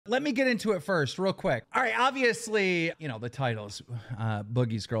Let me get into it first, real quick. All right, obviously, you know, the titles,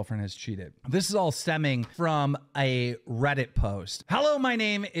 Boogie's girlfriend has cheated. This is all stemming from a Reddit post. Hello, my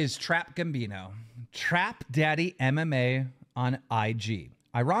name is Trap Gambino, Trap Daddy MMA on IG.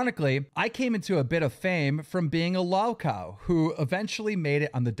 Ironically, I came into a bit of fame from being a lolcow who eventually made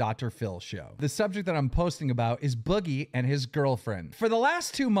it on the Dr. Phil show. The subject that I'm posting about is Boogie and his girlfriend. For the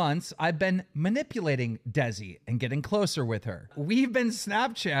last 2 months, I've been manipulating Dezi and getting closer with her. We've been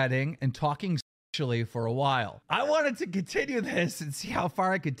Snapchatting and talking sexually for a while. I wanted to continue this and see how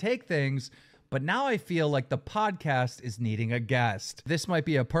far I could take things, but now I feel like the podcast is needing a guest. This might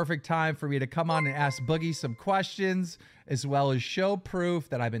be a perfect time for me to come on and ask Boogie some questions, as well as show proof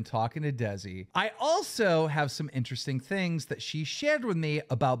that I've been talking to Dezi. I also have some interesting things that she shared with me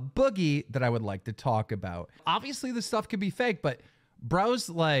about Boogie that I would like to talk about. Obviously, this stuff could be fake, but bro's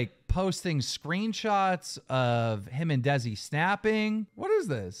like posting screenshots of him and Dezi snapping. What is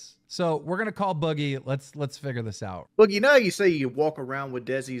this? So we're gonna call Boogie. Let's figure this out. Boogie, you know how you say you walk around with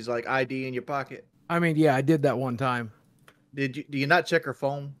Dezi's like ID in your pocket? I mean, yeah, I did that one time. Do you not check her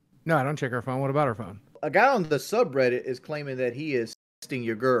phone? No, I don't check her phone. What about her phone? A guy on the subreddit is claiming that he is texting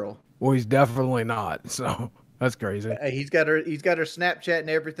your girl. Well, he's definitely not. So that's crazy. He's got her Snapchat and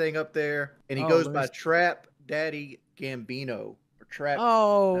everything up there, and he goes by Trap Daddy Gambino or Trap.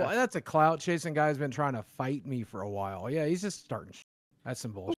 Oh, that's a clout chasing guy who's been trying to fight me for a while. Yeah, he's just starting. That's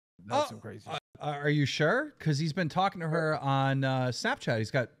some bullshit. That's some crazy. Are you sure? Because he's been talking to her on Snapchat. He's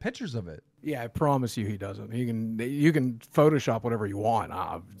got pictures of it. Yeah, I promise you he doesn't. You can Photoshop whatever you want.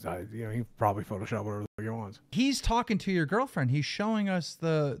 You can probably Photoshop whatever he wants. He's talking to your girlfriend. He's showing us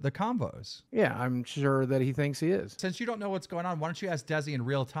the combos. Yeah, I'm sure that he thinks he is. Since you don't know what's going on, why don't you ask Dezi in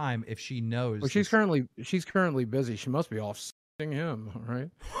real time if she knows? Well, she's currently busy. She must be off him, right?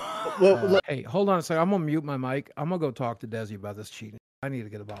 Hey, hold on a second. I'm gonna mute my mic. I'm gonna go talk to Dezi about this cheating. I need to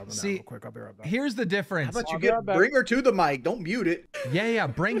get a bottom of that real quick. I'll be right back. Here's the difference. How about you bring her to the mic? Don't mute it. Yeah,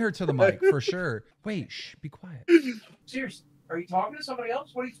 bring her to the mic for sure. Wait, shh, be quiet. Seriously, are you talking to somebody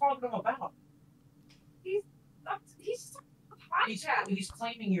else? What are you talking to him about? He's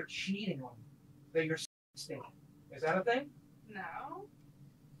claiming you're cheating on him. That you're sexting. Is that a thing? No.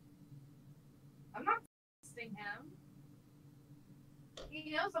 I'm not sexting him. He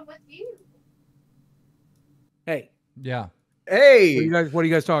knows I'm with you. Hey. Yeah. Hey. What are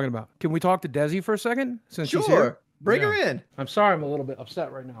you guys talking about? Can we talk to Dezi for a second? Since she's Sure. here? Bring her in. I'm sorry, I'm a little bit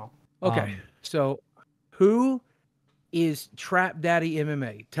upset right now. Okay. So who is Trap Daddy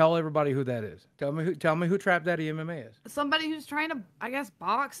MMA? Tell everybody who that is. Tell me who Trap Daddy MMA is. Somebody who's trying to, I guess,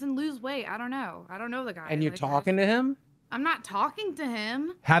 box and lose weight. I don't know. I don't know the guy. And you're talking to him? I'm not talking to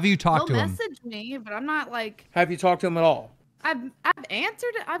him. Have you talked to him? He'll message me, but I'm not like. Have you talked to him at all? I've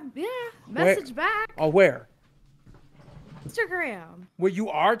answered it. Messaged back. Oh, where? Instagram. Where you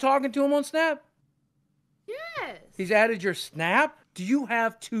are talking to him on Snap? Yes. He's added your Snap? Do you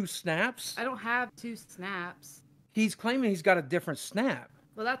have 2 Snaps? I don't have 2 Snaps. He's claiming he's got a different Snap.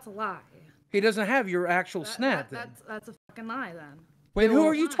 Well, that's a lie. He doesn't have your actual Snap then. That's a fucking lie then. Wait, who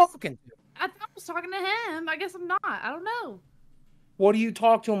are you talking to? I thought I was talking to him. I guess I'm not. I don't know. What do you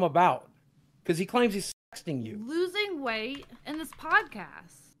talk to him about? Because he claims he's sexting you. Losing weight in this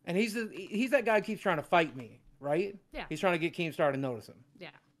podcast. And he's that guy who keeps trying to fight me, right? Yeah. He's trying to get Keemstar to notice him. Yeah.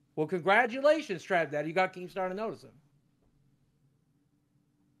 Well, congratulations, Trap Daddy. You got Keemstar to notice him.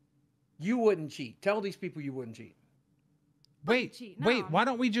 You wouldn't cheat. Tell these people you wouldn't cheat. Wait, why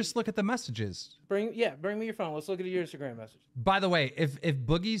don't we just look at the messages? Bring me your phone. Let's look at your Instagram message. By the way, if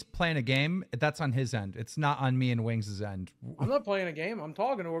Boogie's playing a game, that's on his end. It's not on me and Wings' end. I'm not playing a game. I'm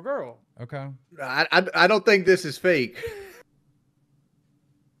talking to a girl. Okay. I don't think this is fake.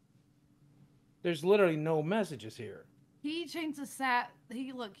 There's literally no messages here. He changed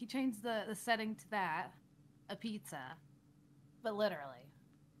he changed the setting to that. A pizza. But literally.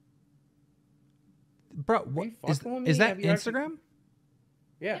 Bro, what is that Instagram?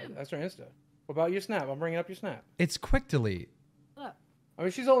 Yeah, that's her Insta. What about your Snap? I'm bringing up your Snap. It's quick delete. Look. I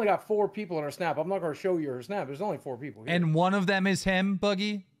mean, she's only got 4 people in her Snap. I'm not going to show you her Snap. There's only 4 people here. And one of them is him,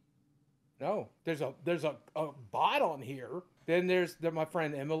 Boogie? No, there's a bot on here. Then there's my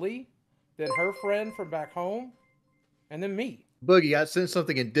friend Emily. Then her friend from back home. And then me. Boogie, I sent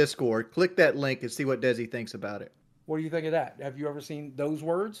something in Discord. Click that link and see what Dezi thinks about it. What do you think of that? Have you ever seen those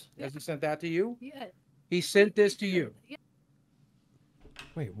words? Yeah. Has he sent that to you? Yeah. He sent this to you. Yeah.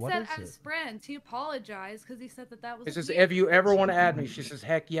 Wait, what said is it? As friends, he apologized because he said that was. It says, if you ever want to add me, she says,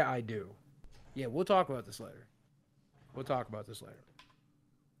 heck yeah, I do. Yeah, we'll talk about this later.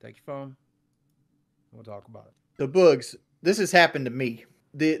 Take your phone. We'll talk about it. The Boogs, this has happened to me.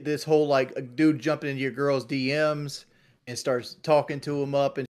 This whole like a dude jumping into your girl's DMs and starts talking to him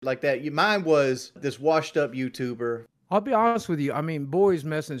up and like that. Mine was this washed up YouTuber. I'll be honest with you. I mean, boys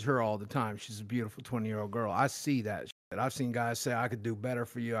message her all the time. She's a beautiful 20-year-old girl. I see that shit. I've seen guys say, I could do better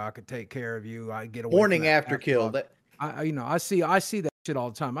for you. I could take care of you. I get away Morning from that after kill. That I see that shit all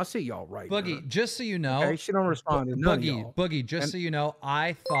the time. I see y'all right. Boogie, just so you know, okay? She don't respond to none of y'all. Boogie, just so you know,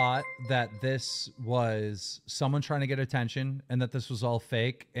 I thought that this was someone trying to get attention and that this was all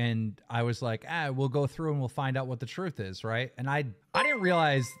fake. And I was like, we'll go through and we'll find out what the truth is, right? And I didn't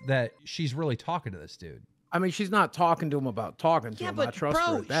realize that she's really talking to this dude. I mean, she's not talking to him about talking to him. But I trust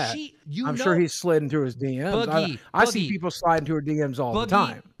her at that. I'm sure he's sliding through his DMs. I see people sliding through her DMs all the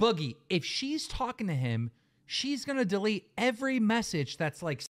time. Boogie, if she's talking to him, she's going to delete every message that's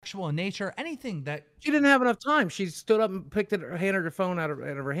like sexual in nature, anything that... She didn't have enough time. She stood up and picked it, handed her phone out of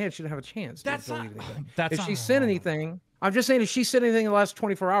her hand. She didn't have a chance. If she sent anything... I'm just saying, if she sent anything in the last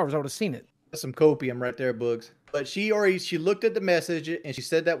 24 hours, I would have seen it. That's some copium right there, Boogs. But she looked at the message and she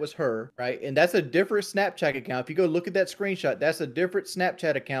said that was her, right? And that's a different Snapchat account. If you go look at that screenshot, that's a different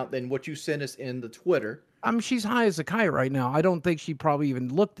Snapchat account than what you sent us in the Twitter. I mean, she's high as a kite right now. I don't think she probably even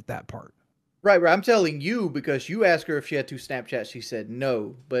looked at that part. Right. I'm telling you because you asked her if she had 2 Snapchats. She said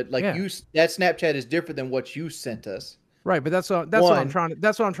no. But that Snapchat is different than what you sent us. Right. But that's what I'm trying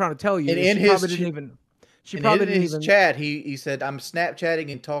to tell you. And in his chat, he said, I'm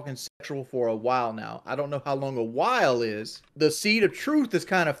Snapchatting and talking sexual for a while now. I don't know how long a while is. The seed of truth has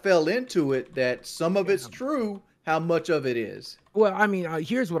kind of fell into it that some of it's true. How much of it is? Well, I mean,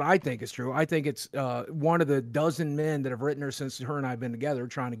 here's what I think is true. I think it's one of the dozen men that have written her since her and I have been together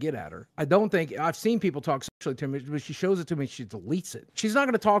trying to get at her. I don't think I've seen people talk sexually to me, but she shows it to me. She deletes it. She's not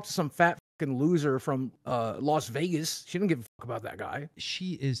going to talk to some fat fucking loser from Las Vegas. She didn't give a fuck about that guy.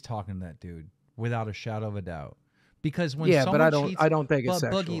 She is talking to that dude without a shadow of a doubt. Because when but I don't think it's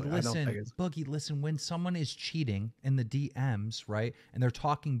sexual. Boogie, listen, when someone is cheating in the DMs, right, and they're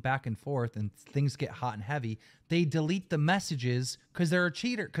talking back and forth and things get hot and heavy, they delete the messages because they're a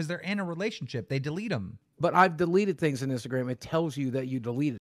cheater, because they're in a relationship. They delete them. But I've deleted things in Instagram. It tells you that you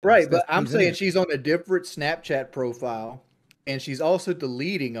deleted. Right, but I'm saying she's on a different Snapchat profile, and she's also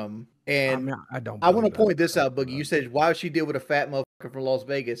deleting them. And I want to point this out, Boogie. You said, why would she deal with a fat motherfucker from Las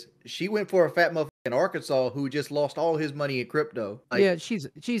Vegas? She went for a fat motherfucker in Arkansas who just lost all his money in crypto.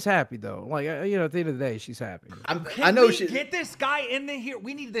 She's happy though. Like, at the end of the day, she's happy. Get this guy in here.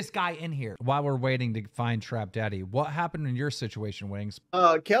 We need this guy in here. While we're waiting to find Trap Daddy, what happened in your situation, Wings?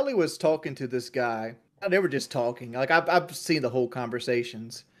 Kelly was talking to this guy. They were just talking. Like, I've seen the whole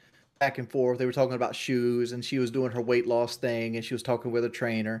conversations back and forth. They were talking about shoes, and she was doing her weight loss thing, and she was talking with a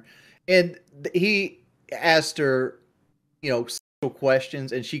trainer. And he asked her, sexual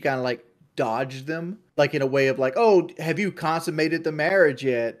questions, and she kind of like dodged them, like in a way of like, oh, have you consummated the marriage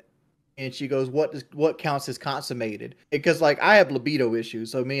yet? And she goes, what counts as consummated? Because like I have libido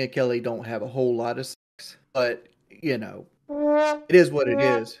issues, so me and Kelly don't have a whole lot of sex, but it is what it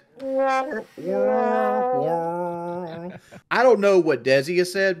is. I don't know what Dezi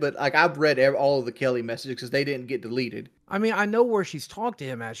has said, but like I've read all of the Kelly messages because they didn't get deleted. I mean, I know where she's talked to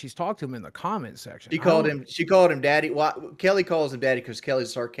him at. She's talked to him in the comment section. She called him daddy. Well, Kelly calls him daddy because Kelly's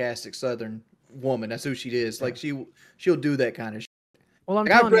a sarcastic Southern woman. That's who she is. Yeah. Like she'll do that kind of shit. Well,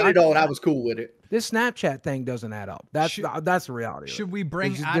 I've read it all and I was cool with it. This Snapchat thing doesn't add up. That's the reality. Should we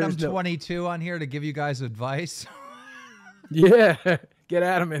bring Adam 22 on here to give you guys advice? Yeah, get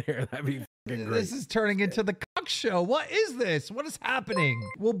Adam in here. That'd be great. This is turning into the cock show. What is this? What is happening?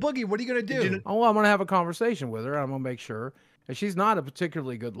 Well, Boogie, what are you going to do? I'm going to have a conversation with her. I'm going to make sure. And she's not a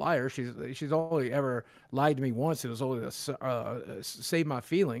particularly good liar. She's only ever lied to me once. It was only to save my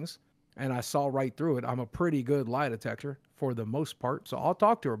feelings. And I saw right through it. I'm a pretty good lie detector for the most part. So I'll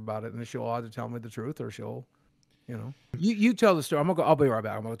talk to her about it, and she'll either tell me the truth or she'll, You tell the story. I'll be right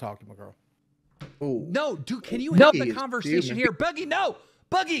back. I'm going to talk to my girl. Ooh. No, dude, can you have the conversation here? Boogie, no!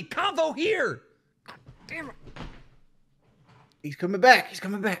 Boogie, convo here! God damn it. He's coming back.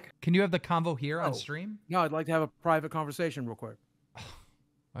 Can you have the convo here on stream? No, I'd like to have a private conversation real quick.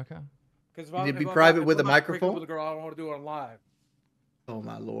 Okay. Can it be private with a microphone? With a girl, I don't want to do it on live. Oh,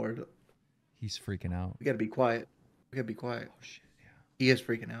 my Lord. He's freaking out. We got to be quiet. Oh, shit, yeah. He is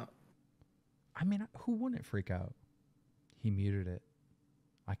freaking out. I mean, who wouldn't freak out? He muted it.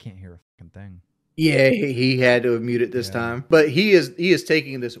 I can't hear a fucking thing. Yeah, he had to have muted this time. But he is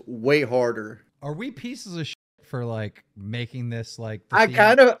taking this way harder. Are we pieces of shit for like making this like I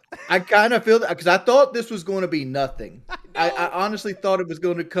kind of feel that because I thought this was going to be nothing. I honestly thought it was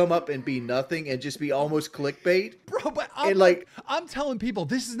going to come up and be nothing and just be almost clickbait. Bro, but I'm telling people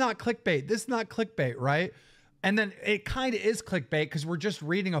this is not clickbait. This is not clickbait, right? And then it kind of is clickbait because we're just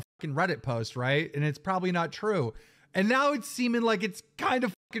reading a fucking Reddit post, right? And it's probably not true. And now it's seeming like it's kind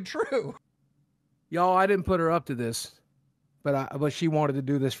of fucking true. Y'all, I didn't put her up to this, but she wanted to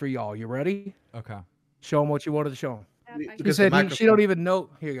do this for y'all. You ready? Okay. Show them what you wanted to show them. She Because said the she don't even know.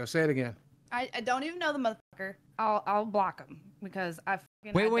 Here you go. Say it again. I don't even know the motherfucker. I'll block him because I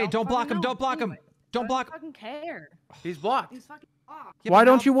fucking. Wait, don't block fucking him. know Don't block him. Don't I block him. fucking care. He's blocked. He's fucking blocked. Yeah, Why but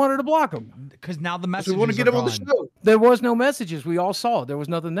don't now- you want her to block him? Because now the we messages want to get are him on the gone. show. There was no messages. We all saw it. There was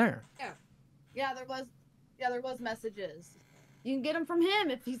nothing there. Yeah, there was. Yeah, there was messages. You can get them from him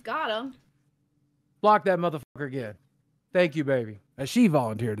if he's got them. Block that motherfucker again. Thank you, baby. She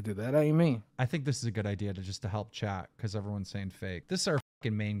volunteered to do that. Ain't me. I think this is a good idea to help chat because everyone's saying fake. This is our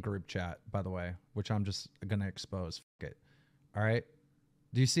fucking main group chat, by the way, which I'm just gonna expose. Fuck it. All right.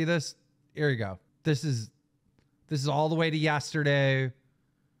 Do you see this? Here you go. This is all the way to yesterday.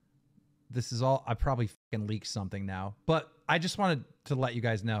 This is all. I probably fucking leaked something now, but I just wanted to let you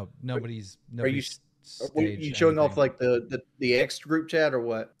guys know nobody's. Are you staged showing off anything. like the X group chat or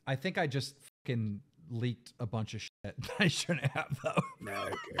what? I think I just fucking leaked a bunch of shit I shouldn't have though. No,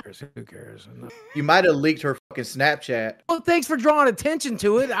 who cares? Who cares? No. You might have leaked her fucking Snapchat. Well, thanks for drawing attention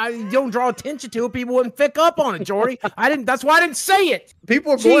to it. I don't draw attention to it. People wouldn't pick up on it, Jordy. I didn't. That's why I didn't say it.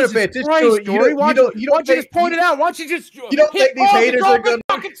 People are going to pay Jesus attention Christ, to it. Jordy. Why don't you just think- point it out? Why don't you just You don't think these haters are gonna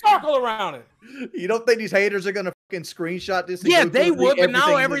fucking circle around it? You don't think these haters are gonna fucking screenshot this? and Yeah, go they through would, but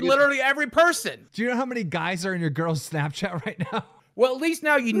now everything literally every person. Do you know how many guys are in your girl's Snapchat right now? Well, at least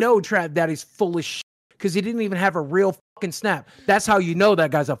now you know Trap Daddy's full of shit because he didn't even have a real fucking snap. That's how you know that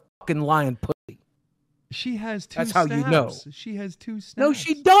guy's a fucking lying pussy. She has two That's snaps. how you know. She has two snaps. No,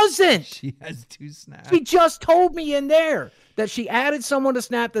 she doesn't. She has two snaps. She just told me in there that she added someone to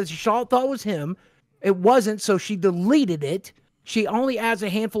Snap that she thought was him. It wasn't, so she deleted it. She only adds a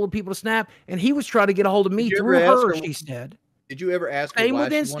handful of people to Snap, and he was trying to get a hold of me Did you through ever ask her, her- she said. Did you ever ask her Same why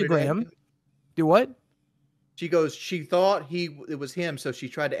with she wanted to add Instagram. him? Do what? She goes, she thought it was him, so she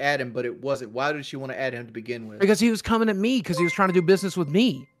tried to add him, but it wasn't. Why did she want to add him to begin with? Because he was coming at me because he was trying to do business with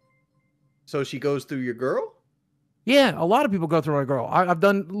me. So she goes through your girl? Yeah, a lot of people go through my girl. I've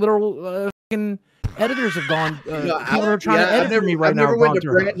done literal fucking editors have gone. People are trying to edit for me right now. I've never went to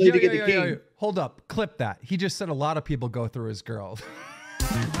gone through her. Brantley to get the king. Hold up. Clip that. He just said a lot of people go through his girl.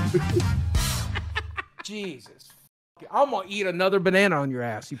 Jesus. I'm going to eat another banana on your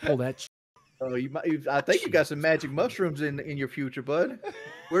ass. You pull that shit. Oh, I think you got some magic mushrooms in your future, bud.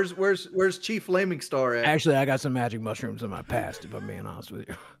 Where's Chief Flaming Star at? Actually, I got some magic mushrooms in my past, if I'm being honest with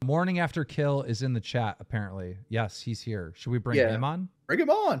you. Morning After Kill is in the chat, apparently. Yes, he's here. Should we bring him on? Bring him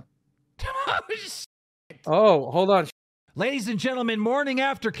on. Oh, hold on. Ladies and gentlemen, Morning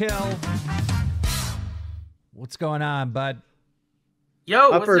After Kill. What's going on, bud?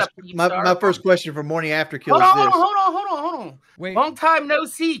 Yo, My what's first up, Keemstar? my first question for Morning After Kill Hold is on, this. hold on. Wait. Long time no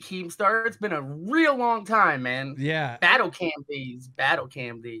see, Keemstar. It's been a real long time, man. Yeah. Battle cam days.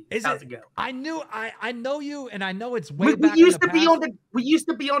 How's it go? I know you, and I know it's way We back used in the to be past. we used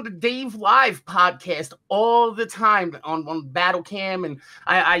to be on the Dave Live podcast all the time on Battle Cam, and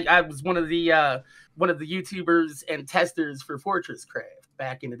I was one of the YouTubers and testers for Fortress Craft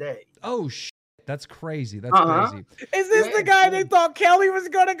back in the day. Oh shit. That's crazy. That's crazy. Is this the guy they thought Kelly was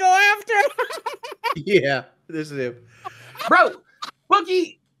going to go after? Yeah, this is him. Bro,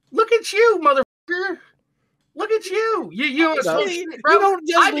 Boogie, look at you, motherfucker. Look at you. You don't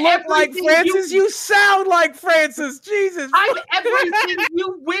just look like Francis. You sound like Francis. Jesus. I'm everything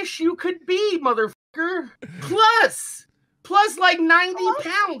you wish you could be, motherfucker. Plus like 90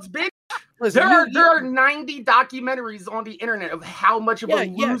 pounds, bitch. Listen, There are 90 documentaries on the internet of how much of a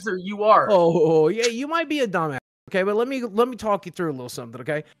loser you are. Oh, yeah, you might be a dumbass. Okay, but let me talk you through a little something,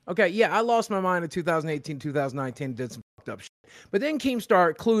 okay? Okay, yeah, I lost my mind in 2018, 2019, did some fucked up shit. But then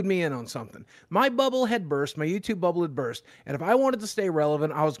Keemstar clued me in on something. My bubble had burst, my YouTube bubble had burst, and if I wanted to stay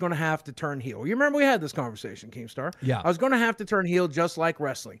relevant, I was going to have to turn heel. You remember we had this conversation, Keemstar? Yeah. I was going to have to turn heel just like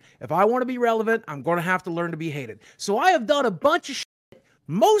wrestling. If I want to be relevant, I'm going to have to learn to be hated. So I have done a bunch of shit,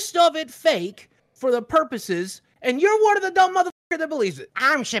 most of it fake, for the purposes, and you're one of the dumb motherfuckers that believes it.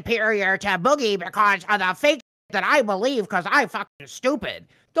 I'm superior to Boogie because of the fake that I believe because I fucking stupid.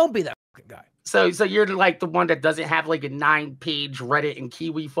 Don't be that fucking guy. So you're like the one that doesn't have like a 9-page Reddit and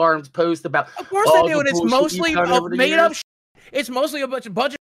Kiwi Farms post about. Of course all I do, the and it's bullshit mostly you've done over the made up years? shit. It's mostly a bunch of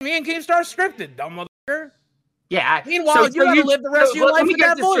me and Keemstar scripted, dumb motherfucker. Yeah. Meanwhile, you gotta live the rest of your life with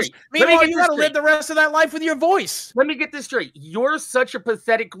that voice. Meanwhile, you gotta live the rest of that life with your voice. Let me get this straight. You're such a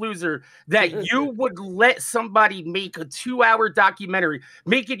pathetic loser that you would let somebody make a 2-hour documentary,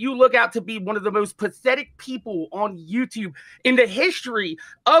 making you look out to be one of the most pathetic people on YouTube in the history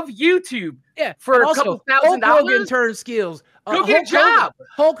of YouTube. Yeah, for and a also, couple Hulk $1,000. Hogan turned skills. Go get a job.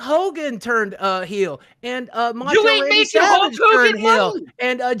 Hulk Hogan turned heel, and Macho You ain't Randy making Hulk Savage Hogan turned heel, money.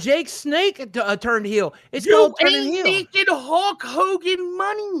 and Jake Snake turned heel. It's You called turning ain't heel. making Hulk Hogan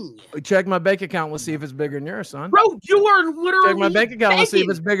money. Check my bank account. Let's see if it's bigger than yours, son. Bro, you are literally Check my bank account. Let's see if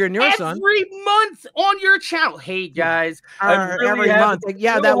it's bigger than yours, son. every month on your channel. Hey, guys. I really Every have month. a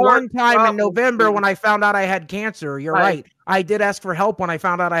Yeah, real that hard one time in problem November with- when I found out I had cancer. You're right. I did ask for help when I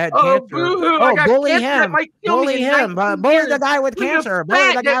found out I had Oh, cancer. boo-hoo, I got bully cancer that him. might kill me Bully in him. 19 Bully the years. guy with Look at cancer. the Bully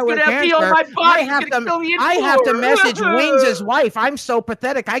the fat guy that's with gonna be on cancer. my body, I have it's gonna kill me in I have to 4. message Wings' wife. I'm so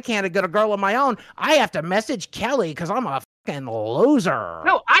pathetic. I can't get a girl of my own. I have to message Kelly because I'm a fucking loser.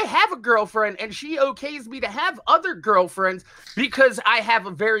 No, I have a girlfriend, and she okays me to have other girlfriends because I have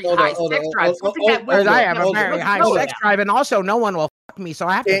a very high sex drive. Something that Because women I have a don't very high know sex about. drive, and also no one will fuck me, so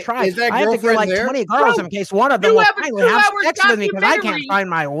I have to try. Is that I have to get girlfriend like there? 20 girls Bro, in case one of them you will have a finally have 2-hour sex with me because I can't documentary. find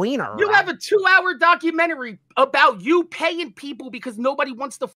my wiener. You have a 2-hour documentary about you paying people because nobody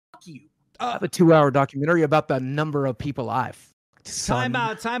wants to fuck you. I have a 2-hour documentary about the number of people I've fucked. Time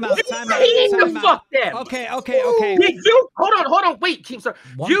out. Paying to fuck them. Okay. Yeah, you hold on, wait, Keemstar.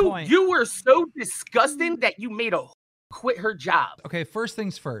 One point. You were so disgusting that you made a quit her job. Okay, first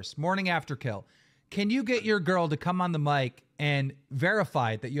things first. Morning after kill. Can you get your girl to come on the mic and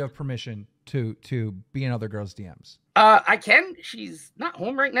verify that you have permission to be in other girls' DMs? I can. She's not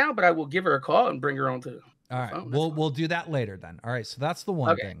home right now, but I will give her a call and bring her on to. All right, phone. we'll do that later then. All right, so that's the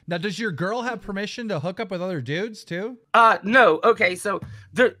one Okay. thing. Now, does your girl have permission to hook up with other dudes too? No. Okay, so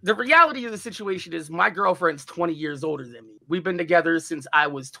the reality of the situation is my girlfriend's 20 years older than me. We've been together since I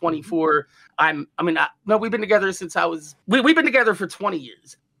was 24. We've been together since I was. We've been together for 20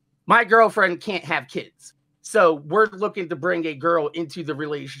 years. My girlfriend can't have kids, so we're looking to bring a girl into the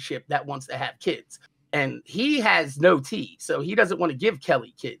relationship that wants to have kids. And he has no tea, so he doesn't want to give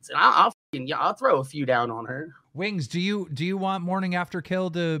Kelly kids. And I'll throw a few down on her. Wings, do you want morning after kill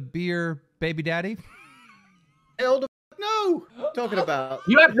to be your baby daddy? Hell the fuck no. What are you talking about?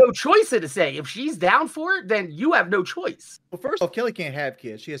 You have no choice in to say. If she's down for it, then you have no choice. Well, first off, Kelly can't have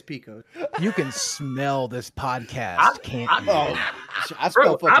kids. She has PCOS. You can smell this podcast, can't you? I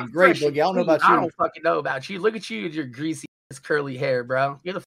smell fucking great, fresh Boogie. I don't know about I you. don't fucking know about you. Look at you with your greasy ass curly hair, bro.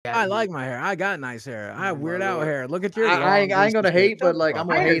 You're the fuck out I of like here. my hair. I got nice hair. I have Oh, weird my out Lord. hair. Look at your. I ain't gonna long, hate, greasy but like hair. I'm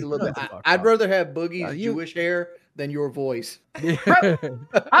gonna hate a little bit. Shut the fuck I'd up. rather have Boogie's you- Jewish hair than your voice.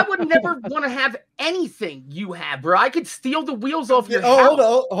 I would never want to have anything you have, bro. I could steal the wheels off your Oh,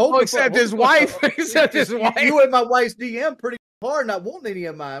 house. hold the except fuck- his hold the wife. fuck up. Except his wife. You and my wife's DM pretty hard, not wanting any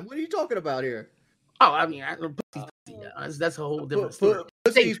of mine. What are you talking about here? Oh, I mean, that's a whole different story.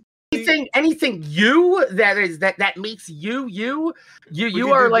 Pussy's- Anything you that makes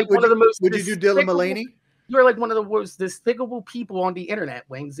you are like one of the most. Would you do Dylan despicable- Mullaney? You are like one of the most despicable people on the internet,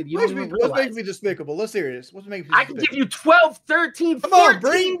 Wings, and you don't even What makes realize. me despicable? Let's hear this. What makes me I can give despicable? you 12, 13, Come on,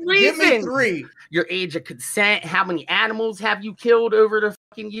 14 Bree. Give reasons. me 3. Your age of consent, how many animals have you killed over the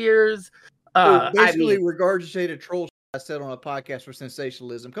fucking years? Basically, I mean, regurgitated troll shit I said on a podcast for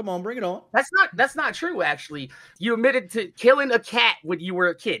sensationalism. Come on, bring it on. that's not true, actually. You admitted to killing a cat when you were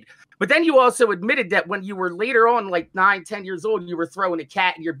a kid. But then you also admitted that when you were later on, like 9, 10 years old, you were throwing a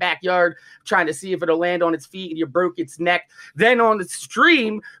cat in your backyard, trying to see if it'll land on its feet, and you broke its neck. Then on the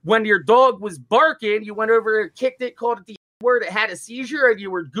stream, when your dog was barking, you went over and kicked it, called it the word, it had a seizure, and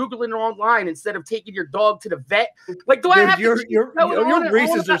you were Googling online instead of taking your dog to the vet. Like, do I have Your to keep going on and on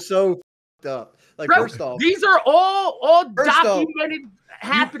reasons are about- so fucked up. Like, Bro, first off, these are all First off, documented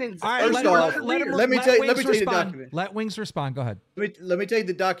happenings. All right, First let off, him- let him- let me let tell you Wings the respond. document. Let Wings respond. Go ahead. let me tell you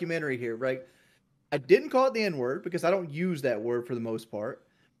the documentary here, right? I didn't call it the N-word because I don't use that word for the most part.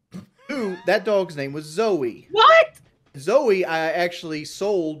 2, that dog's name was Zoe. What? Zoe, I actually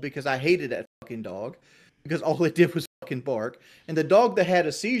sold because I hated that fucking dog because all it did was fucking bark. And the dog that had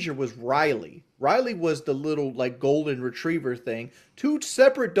a seizure was Riley. Riley was the little like golden retriever thing. 2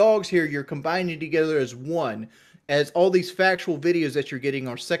 separate dogs here you're combining together as one. As all these factual videos that you're getting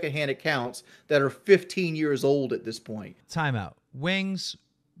are secondhand accounts that are 15 years old at this point. Timeout. Wings,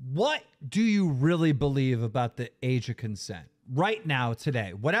 what do you really believe about the age of consent right now,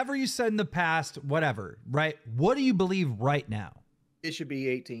 today? Whatever you said in the past, whatever, right? What do you believe right now? It should be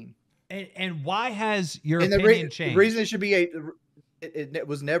 18. And why has your And opinion the changed? reason it should be 8, it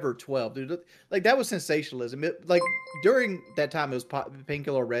was never 12, dude. Like, that was sensationalism. Like, during that time, it was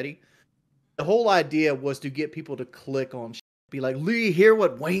Painkiller already. The whole idea was to get people to click on shit. Be like, Lee, hear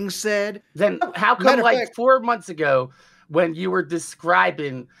what Wayne said? Then how come Matter of like fact- 4 months ago when you were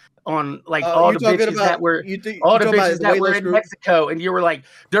describing on like Oh, all you the talking bitches about- that were you think- all you the talking about bitches the that way were those in group- Mexico, and you were like,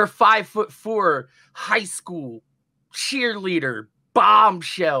 they're 5'4" high school cheerleader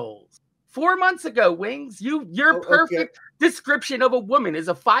bombshells, 4 months ago, Wings. Your perfect description of a woman is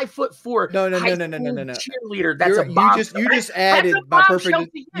a 5'4" No. cheerleader. That's a bombshell. You just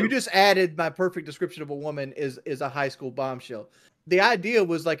added my perfect description of a woman is a high school bombshell. The idea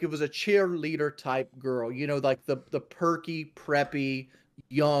was like it was a cheerleader type girl, you know, like the perky, preppy,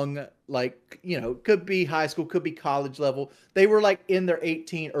 young, like, you know, could be high school, could be college level. They were like in their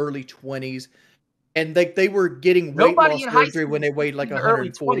 18, early 20s. And they were getting weight loss surgery when they weighed like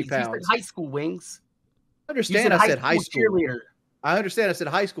 140 pounds. You said high school, Wings. I understand. I said high school. Cheerleader. I understand. I said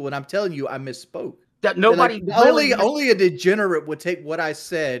high school, and I'm telling you, I misspoke. That nobody only a degenerate would take what I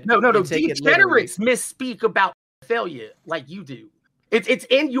said. No. Degenerates misspeak about failure like you do. It's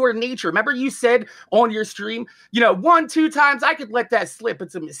in your nature. Remember, you said on your stream, you know, 1-2 times I could let that slip.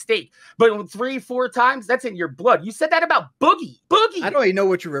 It's a mistake. But 3-4 times, that's in your blood. You said that about Boogie. I don't even know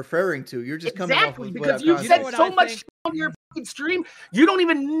what you're referring to. You're just coming off with because you said so much shit on your fucking stream. You don't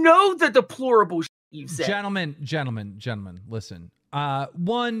even know the deplorable shit you've said. Gentlemen, listen.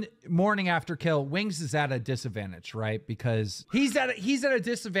 One morning after kill, Wings is at a disadvantage, right? Because he's at a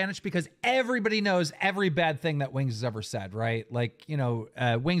disadvantage because everybody knows every bad thing that Wings has ever said, right? Like, you know,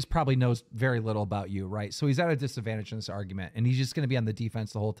 Wings probably knows very little about you, right? So he's at a disadvantage in this argument, and he's just going to be on the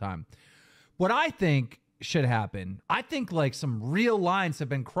defense the whole time. What I think should happen, I think like some real lines have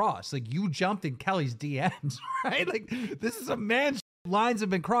been crossed. Like you jumped in Kelly's DMs, right? Like this is a man. Lines have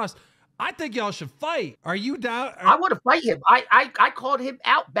been crossed. I think y'all should fight. Are you down? I want to fight him. I called him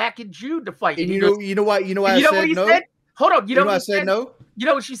out back in June to fight. And you know why I said no? Said? Hold on. You know what I said no? You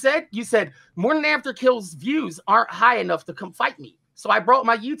know what she said? You said Morning After Kill's views aren't high enough to come fight me. So I brought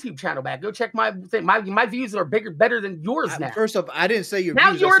my YouTube channel back. Go check my thing. My views are better than yours now. First off, I didn't say your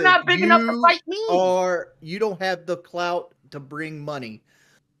now views. Now you're not big enough to fight me. Or you don't have the clout to bring money.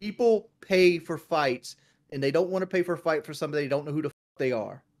 People pay for fights, and they don't want to pay for a fight for somebody they don't know who the fuck they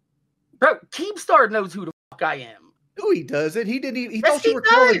are. Bro, Keemstar knows who the fuck I am. No, he doesn't. He didn't even. He thought you were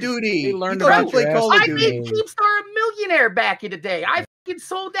Call of Duty. He learned about play Call of Duty. I made Keemstar a millionaire back in the day. I fucking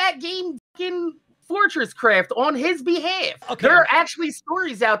sold that game fucking Fortress Craft on his behalf. Okay. There are actually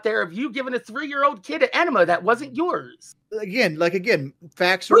stories out there of you giving a 3-year-old kid an enema that wasn't yours. Again,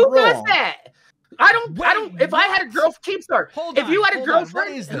 facts are wrong. Who does that? I don't. If I had a girl, Keemstar. If you had a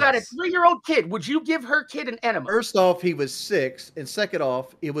girlfriend who had a 3-year-old kid, would you give her kid an enema? First off, he was 6, and second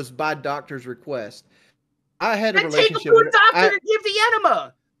off, it was by doctor's request. I had a relationship. Take him to a doctor to give the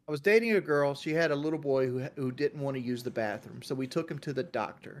enema. I was dating a girl. She had a little boy who didn't want to use the bathroom, so we took him to the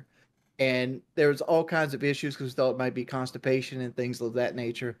doctor. And there was all kinds of issues because we thought it might be constipation and things of that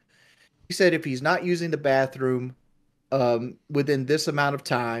nature. He said if he's not using the bathroom within this amount of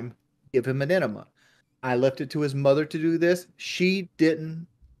time, give him an enema. I left it to his mother to do this. She didn't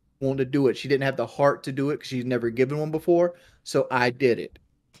want to do it. She didn't have the heart to do it because she's never given one before. So I did it.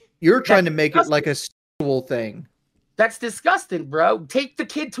 You're trying to make it like a sexual thing. That's disgusting, bro. Take the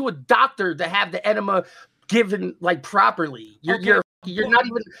kid to a doctor to have the enema given like properly. You're not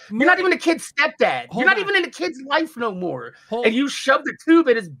even the kid's stepdad. You're not even in the kid's life no more. And you shoved the tube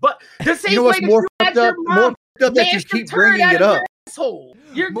in his butt. The same way that you had your mom that you keep bringing it up. Asshole.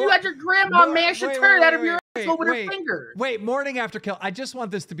 You had your grandma mash a turd out of your asshole with her finger. Wait, Morning After Kill. I just want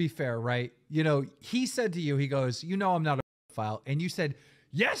this to be fair, right? You know, he said to you, he goes, you know I'm not a pedophile. And you said,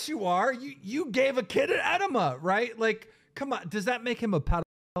 yes, you are. You gave a kid an enema, right? Like, come on. Does that make him a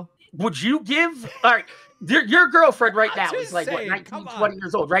pedophile? Would you give... All right, your girlfriend right now is like, what, 19, 20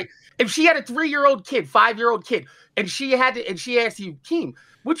 years old, right? If she had a 3-year-old kid, 5-year-old kid, and she asked you, Keem,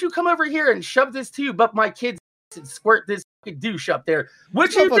 would you come over here and shove this tube up my kid's and squirt this douche up there?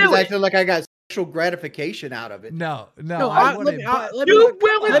 Would you do it? I feel like I got sexual gratification out of it. No. Let me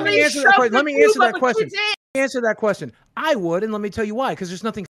answer that question. Answer that question. I would, and let me tell you why. Because there's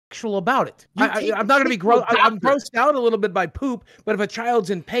nothing sexual about it. I'm not going to be gross. I'm grossed out a little bit by poop. But if a child's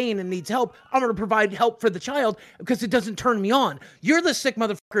in pain and needs help, I'm going to provide help for the child because it doesn't turn me on. You're the sick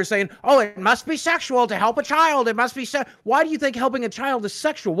motherfucker saying, "Oh, it must be sexual to help a child. It must be Why do you think helping a child is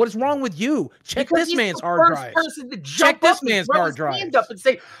sexual? What is wrong with you? Check this man's hard drive. Check this man's hard drive. Hand up and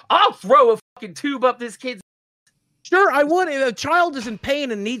say, "I'll throw a fucking tube up this kid's." Sure, I would. If a child is in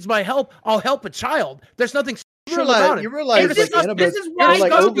pain and needs my help, I'll help a child. There's nothing. You realize this is why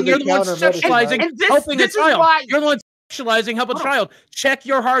you're the one sexualizing helping a child. You're the one sexualizing helping a child. Check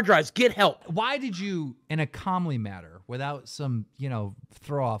your hard drives. Get help. Why did you, in a calmly matter, without some,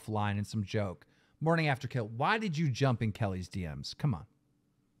 throw off line and some joke, Morning After Kill, why did you jump in Kelly's DMs? Come on.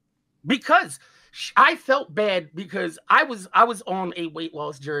 Because I felt bad because I was on a weight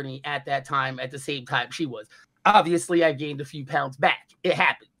loss journey at that time at the same time she was. Obviously, I gained a few pounds back. It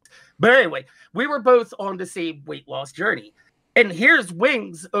happened. But anyway, we were both on the same weight loss journey. And here's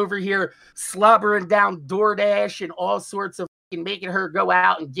Wings over here slobbering down DoorDash and all sorts of fucking making her go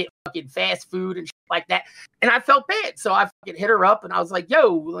out and get fucking fast food and shit like that. And I felt bad. So I fucking hit her up and I was like,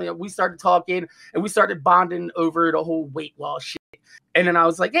 yo, we started talking and we started bonding over the whole weight loss shit. And then I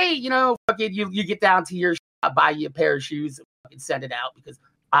was like, hey, fucking you get down to your shit, I'll buy you a pair of shoes and fucking send it out because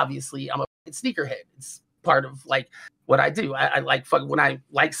obviously I'm a fucking sneakerhead. It's part of like what I do. I like fucking when I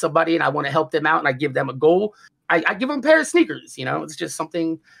like somebody and I want to help them out and I give them a goal. I give them a pair of sneakers, it's just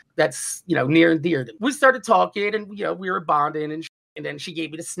something that's, near and dear to me. We started talking and, we were bonding and then she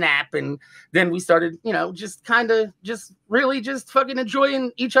gave me the snap. And then we started, just kind of just really just fucking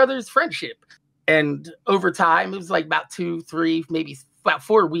enjoying each other's friendship. And over time, it was like about 2, 3, maybe about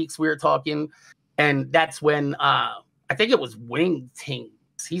 4 weeks we were talking. And that's when I think it was Wings.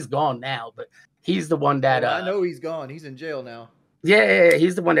 He's gone now, but he's the one that. I know he's gone. He's in jail now. Yeah,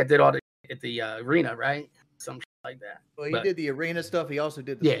 he's the one that did all the at the arena, right? Some shit like that. Well, he did the arena stuff. He also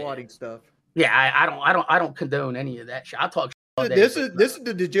did the swatting stuff. Yeah, I don't condone any of that shit. I talk. This is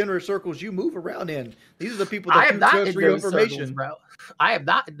the degenerate circles you move around in. These are the people that you trust for your information, circles, bro. I am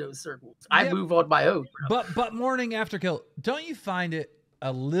not in those circles. I move on my own, bro. But morning after kill, don't you find it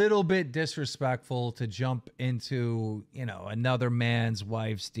a little bit disrespectful to jump into another man's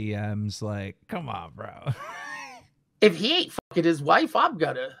wife's DMs? Like, come on, bro. If he ain't fucking his wife, I'm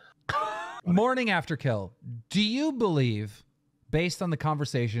gonna. Morning after kill, do you believe, based on the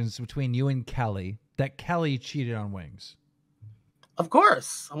conversations between you and Kelly, that Kelly cheated on Wings? Of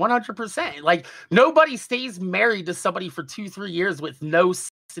course, 100%. Like, nobody stays married to somebody for 2-3 years with no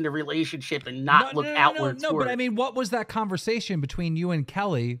sex in a relationship and not look outwards. No, but I mean, what was that conversation between you and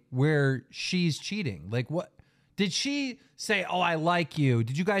Kelly where she's cheating? Like, what did she say? Oh, I like you.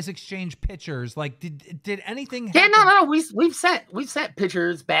 Did you guys exchange pictures? Like, did anything happen? Yeah, no. We've sent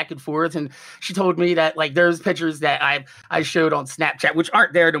pictures back and forth, and she told me that like there's pictures that I showed on Snapchat, which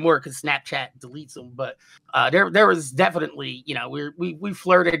aren't there anymore because Snapchat deletes them. But there was definitely we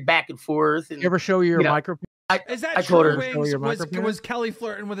flirted back and forth. And you ever show your micro? Is that true? Was Kelly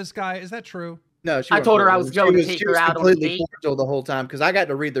flirting with this guy? Is that true? No, I told her I was going to take her out on a date the whole time because I got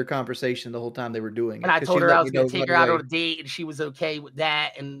to read their conversation the whole time they were doing it. And I told her I was going to take her out on a date, and she was okay with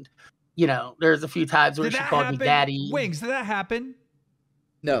that. And there's a few times where she called me daddy. Wings, did that happen?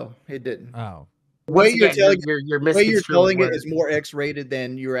 No, it didn't. Oh, the way you're telling it is more X-rated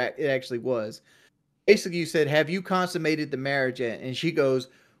than it actually was. Basically, you said, "Have you consummated the marriage yet?" And she goes,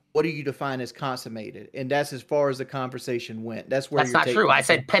 what do you define as consummated? And that's as far as the conversation went. That's not true. I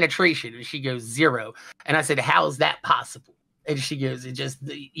said penetration, and she goes 0. And I said, how is that possible? And she goes, it just,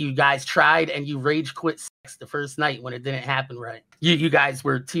 you guys tried and you rage quit sex the first night when it didn't happen right. You guys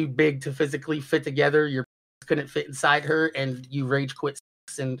were too big to physically fit together. Your couldn't fit inside her, and you rage quit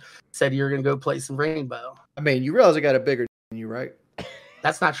sex and said you were going to go play some Rainbow. I mean, you realize I got a bigger than you, right?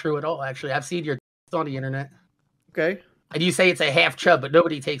 That's not true at all, actually. I've seen your on the internet. Okay. And you say it's a half chub, but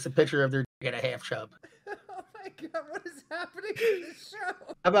nobody takes a picture of their dick at a half chub. Oh my God, what is happening in this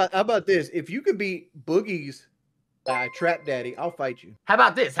show? How about this? If you can beat Boogie's Trap Daddy, I'll fight you. How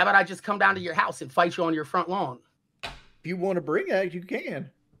about this? How about I just come down to your house and fight you on your front lawn? If you want to bring that, you can.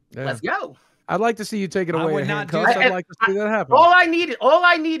 Yeah. Let's go. I'd like to see you take it away in handcuffs. I'd like to see that happen. All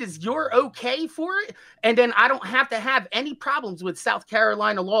I need is you're okay for it, and then I don't have to have any problems with South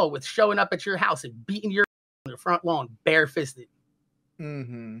Carolina law with showing up at your house and beating your on the front lawn barefisted.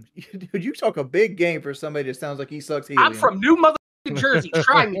 Dude, you talk a big game for somebody that sounds like he sucks helium. I'm from New Motherfucking Jersey.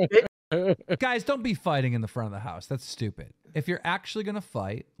 Try me, bitch. Guys, don't be fighting in the front of the house. That's stupid. If you're actually gonna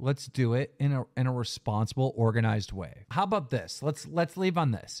fight, let's do it in a responsible, organized way. How about this? Let's leave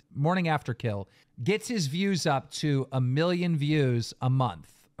on this. Morning After Kill gets his views up to 1 million views a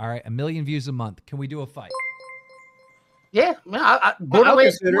month. All right, 1 million views a month. Can we do a fight? Yeah,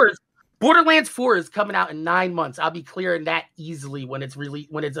 Borderlands 4 is coming out in 9 months. I'll be clearing that easily when it's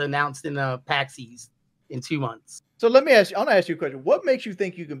announced in PAX East in 2 months. So let me ask you. I want to ask you a question. What makes you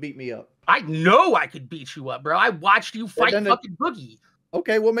think you can beat me up? I know I could beat you up, bro. I watched you fight fucking Boogie.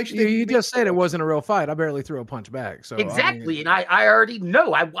 Okay, what makes you think you just said it wasn't a real fight? I barely threw a punch back. So exactly, and I already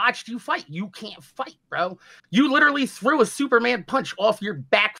know. I watched you fight. You can't fight, bro. You literally threw a Superman punch off your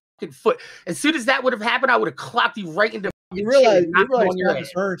back fucking foot. As soon as that would have happened, I would have clocked you right into. You realize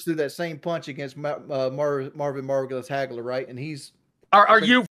Travis Hearns threw that same punch against Marvin Marvelous Hagler, right? And he's are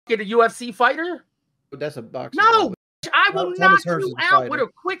you a UFC fighter? That's a boxer. No, I will knock you out with a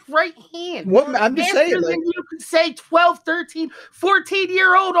quick right hand. What, I'm just saying. Like, you can say 12, 13,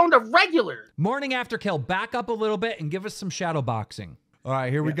 14-year-old on the regular. Morning After Kill, back up a little bit and give us some shadow boxing. All right,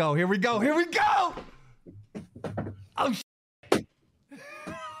 here we go. Here we go. Here we go. Oh,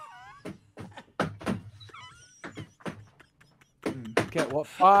 Okay, what?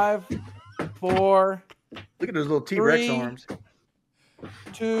 5, 4, Look at those little T-Rex 3, arms.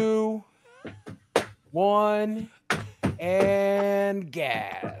 2, 1, and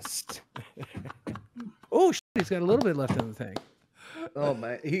gassed. Oh, shit, he's got a little bit left in the tank. Oh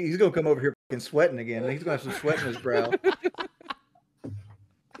man, he's gonna come over here fucking sweating again. He's gonna have some sweat in his brow.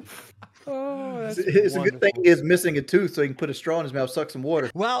 Oh, that's It's a good thing wonderful. he is missing a tooth, so he can put a straw in his mouth, suck some water.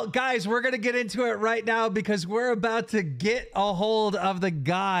 Well, guys, we're going to get into it right now because we're about to get a hold of the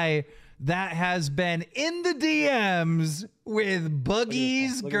guy that has been in the DMs with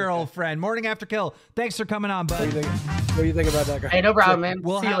Boogie's girlfriend. Morning After Kill. Thanks for coming on, bud. What do you think about that guy? Hey, no problem, man.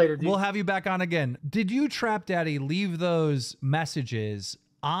 We'll See you later, dude. We'll have you back on again. Did you, Trap Daddy, leave those messages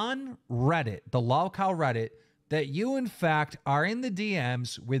on Reddit, the lolcow Reddit, that you, in fact, are in the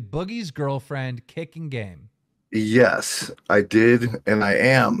DMs with Boogie's girlfriend kicking game? Yes, I did, and I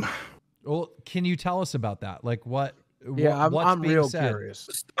am. Well, can you tell us about that? Like what? Yeah, what's I'm being real said?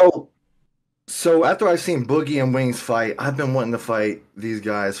 curious. So after I seen Boogie and Wings fight, I've been wanting to fight these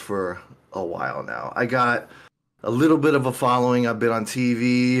guys for a while now. I got a little bit of a following. I've been on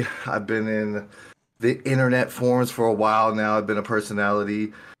TV. I've been in the internet forums for a while now. I've been a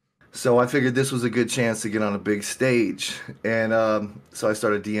personality. So I figured this was a good chance to get on a big stage. And so I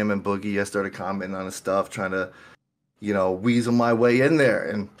started DMing Boogie. I started commenting on his stuff, trying to, weasel my way in there.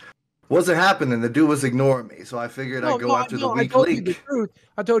 And wasn't happening. The dude was ignoring me. So I figured I'd go after the weak link.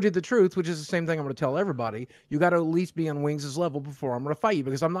 I told you the truth, which is the same thing I'm going to tell everybody. You got to at least be on Wings' level before I'm going to fight you,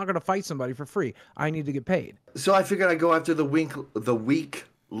 because I'm not going to fight somebody for free. I need to get paid. So I figured I'd go after the weak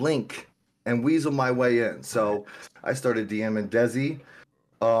link and weasel my way in. So I started DMing Dezi.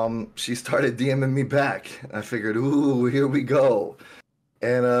 She started DMing me back. I figured, ooh, here we go.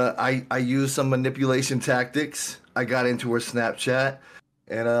 And I used some manipulation tactics. I got into her Snapchat,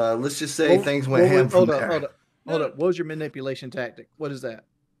 and let's just say things went ham from there. Hold up. What was your manipulation tactic? What is that?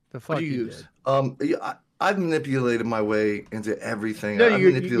 The fuck What do you did. use? I've manipulated my way into everything. No, I've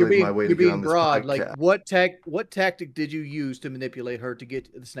manipulated my way to get on this broad. podcast. Like, what tactic did you use to manipulate her to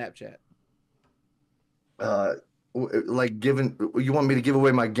get the Snapchat? Like you want me to give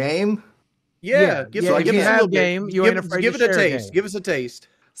away my game? Yeah, give us a little game. bit. You ain't afraid give to it a share a taste. game. Give us a taste.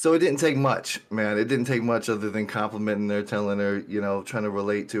 So it didn't take much, man. It didn't take much other than complimenting her, telling her, trying to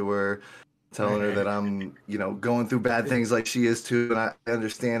relate to her, telling her that I'm, going through bad things like she is too, and I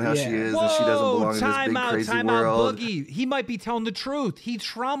understand how she is, and she doesn't belong in this big crazy world. Boogie. He might be telling the truth. He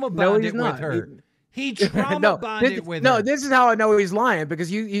trauma No, bonded he's not. with her. He trauma bonded with her. No, this is how I know he's lying, because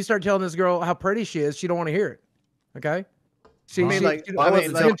you start telling this girl how pretty she is. She don't want to hear it. Okay. She's been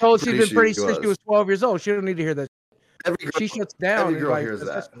told she's been pretty since she was 12 years old. She don't need to hear that. She shuts down. Every girl hears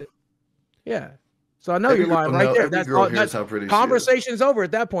that. Yeah. So I know you're lying right there. That's girl hears how pretty conversation's over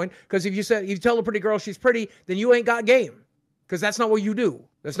at that point. Because if you tell a pretty girl she's pretty, then you ain't got game. Because that's not what you do.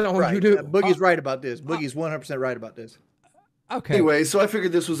 That's not what you do. Boogie's right about this. Boogie's 100% right about this. Okay. Anyway, so I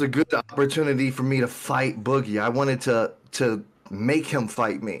figured this was a good opportunity for me to fight Boogie. I wanted to make him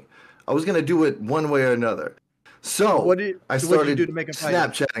fight me. I was gonna do it one way or another. So I started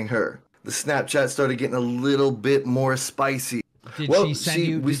Snapchatting her. The Snapchat started getting a little bit more spicy. We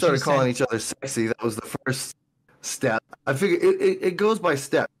started calling each other sexy. That was the first step. I figured it goes by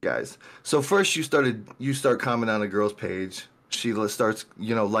step, guys. So first you start commenting on a girl's page. She starts,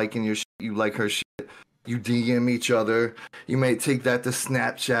 liking your shit. You like her shit. You DM each other. You might take that to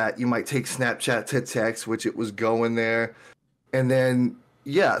Snapchat. You might take Snapchat to text, which it was going there. And then,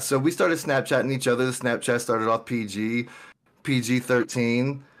 so we started Snapchatting each other. The Snapchat started off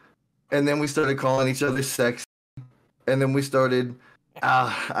PG-13. And then we started calling each other sexy. And then we started,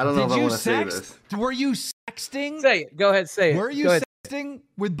 I don't know if I want to say this. Were you sexting? Say it. Go ahead, say it. Were you sexting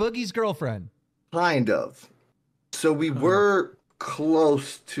with Boogie's girlfriend? Kind of. So we were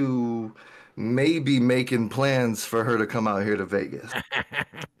close to maybe making plans for her to come out here to Vegas.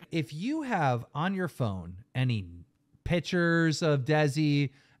 If you have on your phone any pictures of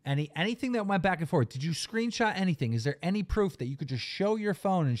Dezi, anything that went back and forth, did you screenshot anything? Is there any proof that you could just show your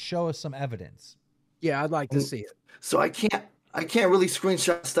phone and show us some evidence? Yeah, I'd like to see it. So I can't really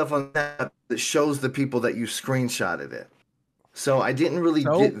screenshot stuff on that shows the people that you screenshotted it. So I didn't really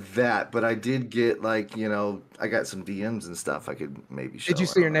get that, but I did get I got some DMs and stuff I could maybe show. Did you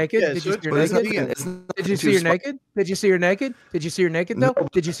see her naked? Yeah, Did you see her naked? Did you see her naked? Did you see her naked? Did you see her naked though?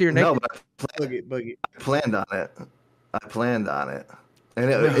 Did you see her naked? No, but Boogie. I planned on it.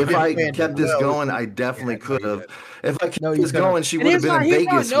 And if I kept this going, I definitely could have. If I kept this going, she would have been in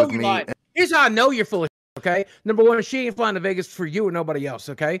Vegas with me. Here's how I know you're full of shit, okay? Number one, she ain't flying to Vegas for you or nobody else,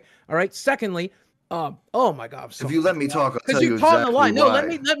 okay? All right? Secondly, Oh my God! If you let me talk, I'll tell you talking exactly a lot. No,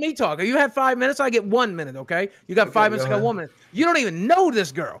 why. let me talk. You had 5 minutes. I get 1 minute. Okay, you got 5 minutes. I got 1 minute. You don't even know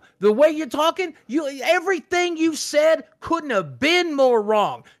this girl. The way you're talking, everything you said couldn't have been more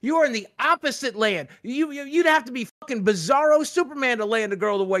wrong. You are in the opposite land. You'd have to be fucking Bizarro Superman to land a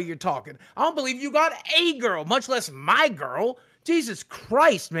girl the way you're talking. I don't believe you got a girl, much less my girl. Jesus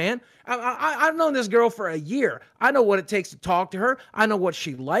Christ, man. I've known this girl for a year. I know what it takes to talk to her. I know what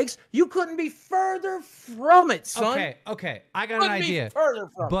she likes. You couldn't be further from it, son. Okay. I got an idea.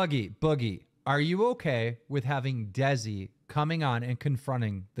 Boogie, are you okay with having Dezi coming on and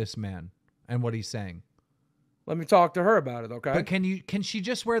confronting this man and what he's saying? Let me talk to her about it, okay? But can she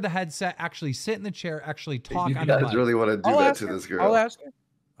just wear the headset, actually sit in the chair, actually talk You on the mic? guys really want to do that to this girl? I'll ask her.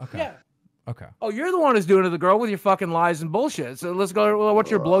 Okay. Yeah. Okay. Oh, you're the one who's doing it to the girl with your fucking lies and bullshit. So let's go.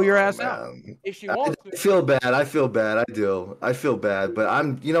 What's your blow your ass out? If she wants to. I feel bad. I do. I feel bad.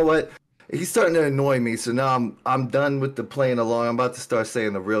 But you know what? He's starting to annoy me. So now I'm done with the playing along. I'm about to start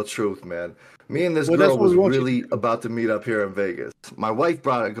saying the real truth, man. Me and this girl was really about to meet up here in Vegas. My wife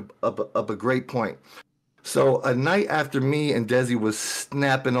brought up a great point. So a night after me and Dezi was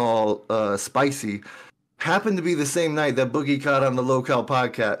snapping all spicy, happened to be the same night that Boogie got on the Local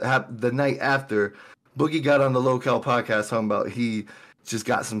podcast. The night after, Boogie got on the Local podcast talking about he just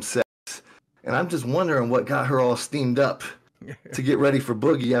got some sex. And I'm just wondering what got her all steamed up to get ready for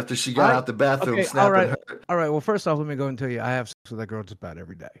Boogie after she got out the bathroom snapping her. All right. Well, first off, let me go and tell you, I have sex with that girl just about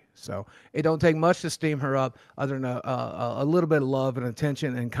every day. So it don't take much to steam her up other than a little bit of love and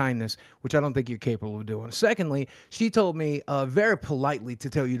attention and kindness, which I don't think you're capable of doing. Secondly, she told me very politely to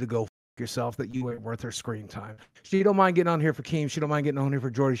tell you to go yourself, that you ain't worth her screen time. She don't mind getting on here for Keem. She don't mind getting on here for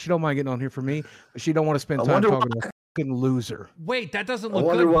Jordy. She don't mind getting on here for me. But she don't want to spend time talking to a fucking loser. Wait, that doesn't look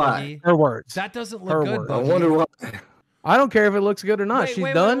good, Boogie. Her words. That doesn't look good, Boogie. I wonder why. I don't care if it looks good or not. She's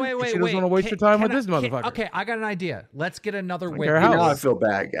done. She doesn't want to waste her time with this motherfucker. Okay, I got an idea. Let's get another witness. Now I feel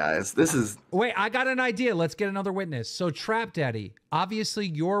bad, guys. Wait, I got an idea. Let's get another witness. So, Trap Daddy, obviously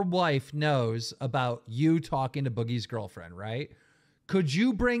your wife knows about you talking to Boogie's girlfriend, right? Could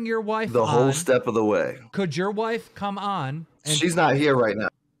you bring your wife the whole step of the way? Could your wife come on? She's not here right now.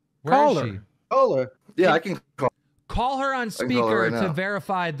 Call her. Call her. Yeah, I can call. Call her on speaker to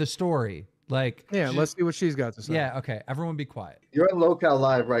verify the story. Let's see what she's got to say. Yeah, okay. Everyone be quiet. You're on Local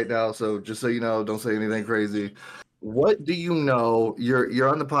Live right now, so just so you know, don't say anything crazy. What do you know? You're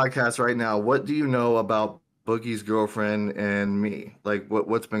on the podcast right now. What do you know about Boogie's girlfriend and me? Like,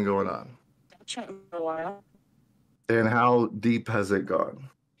 what's been going on? For a while. And how deep has it gone?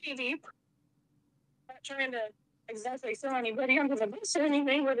 Pretty deep. Not trying to exactly throw anybody under the bus or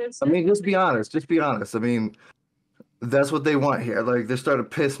anything, but it's. I mean, just be honest. I mean, that's what they want here. Like, they're starting to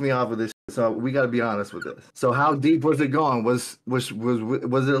piss me off with this. So we got to be honest with this. So how deep was it gone? Was it a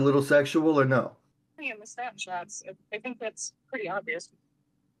little sexual or no? In the Snapchats, I think that's pretty obvious.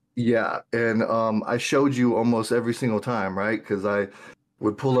 Yeah, and I showed you almost every single time, right? Because I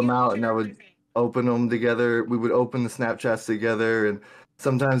would pull them out and I would open them together. We would open the Snapchats together, and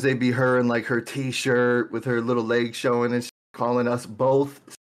sometimes they'd be her in like her t-shirt with her little legs showing and calling us both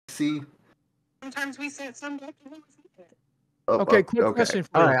sexy. Sometimes we said some. Okay, quick question for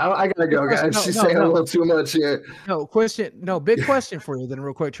you. All right, I gotta go, guys. She's saying a little too much here. Big question for you then,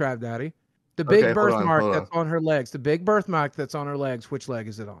 real quick, Trav Daddy. The big birthmark that's on her legs. The big birthmark that's on her legs. Which leg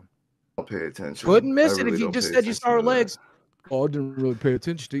is it on? Don't pay attention. Couldn't miss it if you just said you saw her legs. Oh, I didn't really pay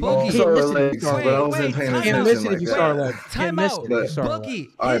attention to you. Boogie, saw her legs, but I wasn't paying attention. Can't miss it if you saw her legs. Time out. Boogie,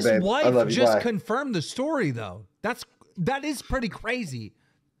 his wife just confirmed the story, though. That is pretty crazy.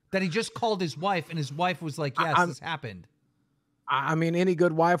 That he just called his wife, and his wife was like, "Yes, this happened." I mean, any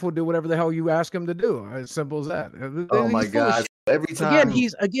good wife will do whatever the hell you ask him to do. As simple as that. Oh my God! Every time.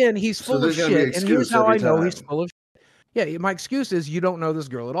 He's full of shit, and here's how I know he's full of shit. Yeah, my excuse is you don't know this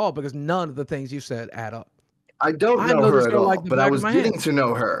girl at all because none of the things you said add up. I don't know her at all, but I was getting to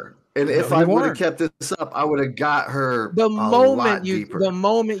know her. And if I would have kept this up, I would have got her the moment you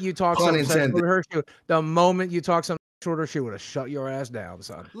talk something sexual to her, the moment you talk something shorter, she would have shut your ass down,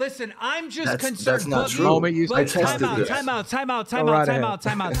 son. Listen, I'm just concerned. That's not true. I tested this. Time out. All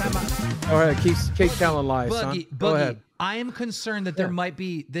right, keep telling lies, son. Go ahead. I am concerned that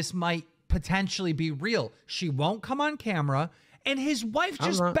this might potentially be real. She won't come on camera. And his wife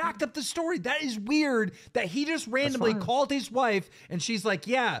just backed up the story. That is weird that he just randomly called his wife and she's like,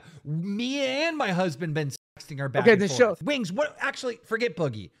 yeah, me and my husband been texting her back and forth. Wings, forget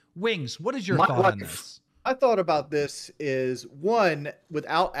Boogie. Wings, what is your thought on this? My thought about this is, one,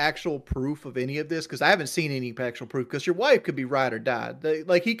 without actual proof of any of this, because I haven't seen any actual proof, because your wife could be right or die.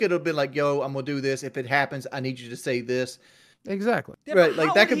 Like, he could have been like, yo, I'm going to do this. If it happens, I need you to say this. Exactly. Yeah, Right, but like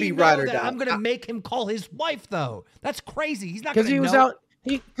how that would could he be know right or that die. I'm gonna make him call his wife though. That's crazy. He's not gonna Because he was know. out.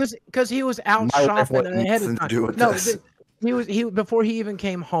 Because he was out My wife shopping wanted ahead nothing of to time. do with No, this. he before he even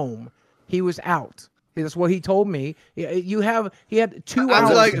came home. He was out. That's what he told me. He had 2 I was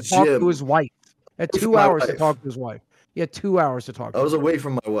hours like, to talk Jim, to his wife. Had with 2 my hours to wife. talk to his wife. He had 2 hours to talk to I was his wife. away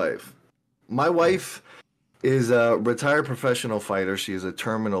from my wife. My wife is a retired professional fighter. She is a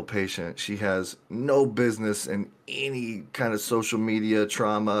terminal patient. She has no business in any kind of social media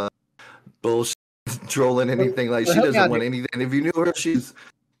trauma, bullshit, trolling anything. Like she help me doesn't out want here. anything. And if you knew her, she's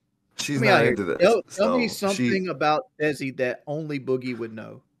Help me not out here. into this. Tell me So something about Dezi that only Boogie would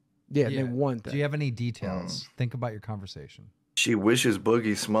know. Yeah, name one Do thing. you have any details? Think about your conversation. she wishes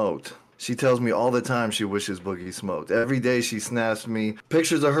Boogie smoked. She tells me all the time she wishes Boogie smoked. Every day she snaps me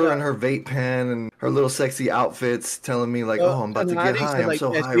pictures of her in her vape pen and her little sexy outfits, telling me like, "Oh, I'm about to get high. I'm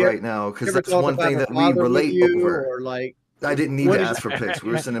so high right now." Because that's one thing that we relate over. Or like, I didn't need to ask for pics.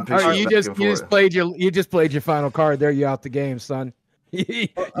 We were sending All pictures right, you back and forth. you just played your final card. There, you out the game, son. You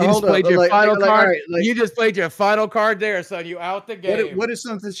hold just played up, your final all card. right, You just played your final card there, son. You out the game. what is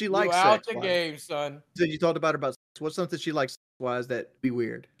something she likes? You out sex the wise? game, son. So you talked about what's something she likes wise that be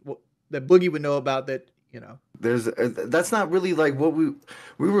weird. That Boogie would know about that. You know, There's that's not really like what we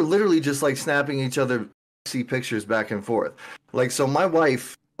were literally just like snapping each other see pictures back and forth. Like, so my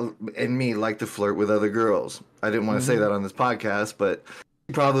wife and me like to flirt with other girls. I didn't want to say that on this podcast, but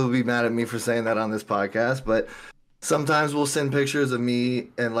you'd probably be mad at me for saying that on this podcast. But sometimes we'll send pictures of me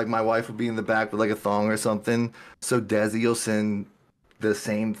and like my wife will be in the back with like a thong or something. So Dezi will send the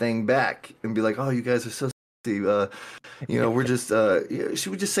same thing back and be like, "Oh, you guys are so sexy." We're just she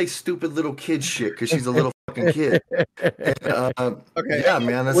would just say stupid little kid shit because she's a little fucking kid. And, okay, yeah,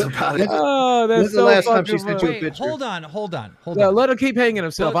 man, that's about it. Oh, that's when's the so last time fucking she sent you a funny. picture? Hold on. Yeah, let him keep hanging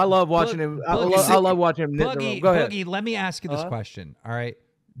himself. I love watching Boog- him. I Boogie- love watching him. Knit the rope. Go ahead. Boogie, let me ask you this question. All right.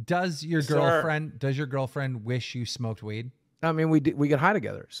 Does your Sir. girlfriend wish you smoked weed? I mean, we get high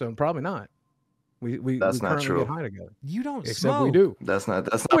together, so probably not. We That's not currently true. Get high together. You don't Except smoke. we do. That's not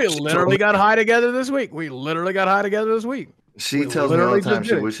We what she literally told got high together this week. We literally got high together this week. me. She we tells me all the literally time just she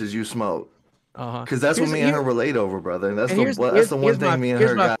did it. wishes you smoke. Uh-huh. Because that's what me and her relate over, brother. And that's And that's the one thing me and her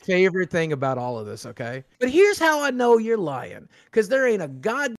Here's my got. favorite thing about all of this, okay? But here's how I know you're lying. Because there ain't a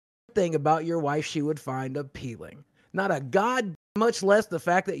god thing about your wife she would find appealing. Not a god, much less the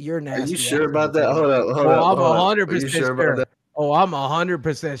fact that you're Are nasty. you sure about that? Hold up. I'm Are you 100% sure about sure. that? Oh, I'm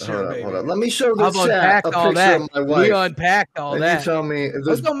 100% sure, baby. Hold up. Let me show the I've chat unpacked a all picture that. of my wife. We unpacked all and that. you tell me if It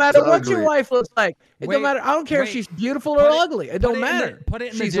this don't matter is what your ugly. wife looks like. It Wait, don't matter. I don't care if wait. she's beautiful or Put it- ugly. It put don't it in the- matter. put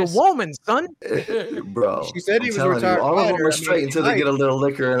it in the She's a disc. woman, son. Bro, She said he I'm was telling retired you, all of them fighter. are I mean, straight she until they might. get a little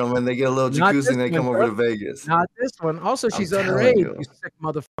liquor in them and they get a little Not jacuzzi this and they come one, over to bro. Vegas. Not this one. Also, she's telling underage. you. You sick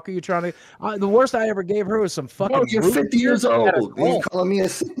motherfucker. You're trying to. The worst I ever gave her was some fucking. Bro, you're root 50 years beer at a old. And you club. calling me a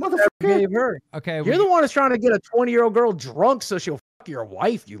sick Never motherfucker? gave her. Okay. You're the one that's trying to get a 20-year-old girl drunk so she'll fuck your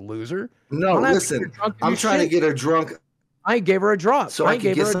wife. You loser. No, I'm not listen. drunk to I'm do trying to shit. get her drunk I ain't gave her a drop. so I ain't can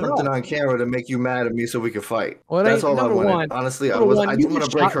gave get her a something drop. on camera to make you mad at me so we can fight. Well, it That's ain't all I number wanted. one. Honestly, I Number one, I you didn't want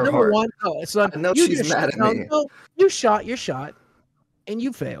just to break shot- her number heart. one, son, I know you she's just- mad at no, me. no, you shot your shot, and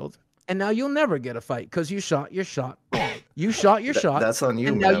you failed, and now you'll never get a fight because you shot your shot. You shot your shot. That's on you,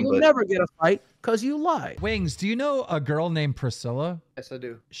 and now man. you'll But never get a fight because you lied. Wings, do you know a girl named Priscilla? Yes, I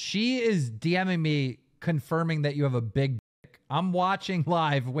do. She is DMing me confirming that you have a big dick. I'm watching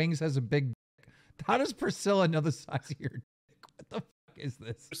live. Wings has a big dick. How does Priscilla know the size of your dick? What the fuck is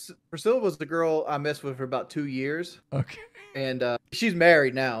this? Priscilla was the girl I messed with for about 2 years. Okay. And she's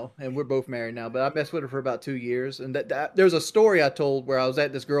married now, and we're both married now. But I messed with her for about 2 years. And there's a story I told where I was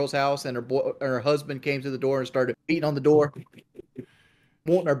at this girl's house, and her husband came to the door and started beating on the door,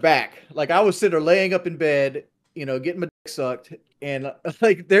 wanting her back. Like I was sitting there laying up in bed, getting my dick sucked, and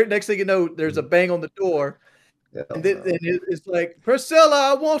like next thing you know, there's a bang on the door, and it's like,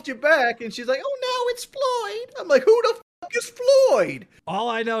 Priscilla, I want you back, and she's like, oh no, it's Floyd. I'm like, who the fuck is Floyd? All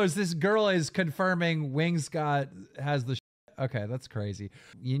I know is this girl is confirming Wings has the. Okay, that's crazy.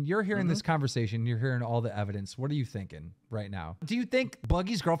 You're hearing this conversation. You're hearing all the evidence. What are you thinking right now? Do you think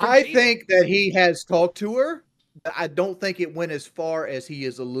Boogie's girlfriend? I cheated? think that he has talked to her. I don't think it went as far as he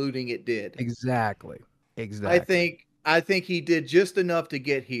is alluding it did. Exactly. Exactly. I think he did just enough to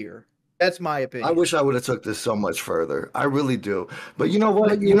get here. That's my opinion. I wish I would have took this so much further. I really do. But you know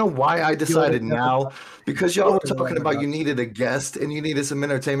what? You know why I decided now? Because y'all were talking about you needed a guest and you needed some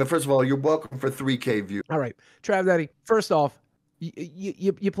entertainment. First of all, you're welcome for 3K views. All right, Trav Daddy. First off,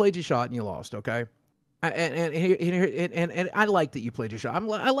 you played your shot and you lost. Okay, and I like that you played your shot.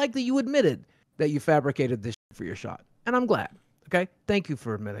 I like that you admitted that you fabricated this for your shot, and I'm glad. Okay, thank you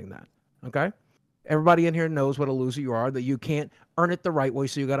for admitting that. Okay, Everybody in here knows what a loser you are, that you can't earn it the right way,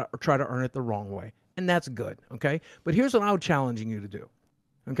 so you got to try to earn it the wrong way. And that's good, okay? But here's what I'm challenging you to do,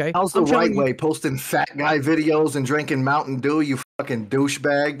 okay? How's the right way? Posting fat guy videos and drinking Mountain Dew, you fucking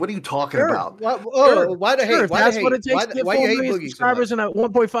douchebag. What are you talking about? Why the hate? If that's what it takes to get 4 million subscribers and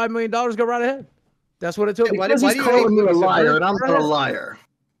 $1.5 million, go right ahead. That's what it took. Because he's calling me a liar, and I'm not a liar.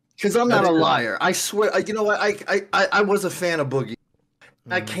 Because I'm not a liar. I swear. You know what? I was a fan of Boogie.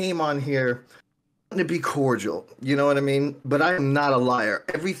 I came on here to be cordial. You know what I mean? But I am not a liar.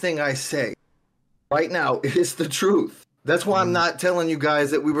 Everything I say right now is the truth. That's why I'm not telling you guys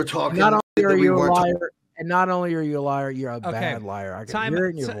that we were talking. Not only are you a liar, and not only are you a liar, you're a bad liar. I can hear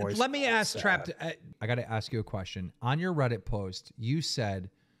it in your voice. Let me ask Trapped. I got to ask you a question. On your Reddit post, you said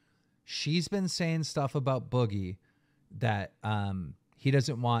she's been saying stuff about Boogie that he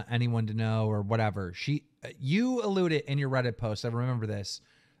doesn't want anyone to know or whatever. You alluded in your Reddit post, I remember this,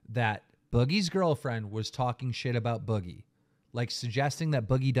 that Boogie's girlfriend was talking shit about Boogie, like suggesting that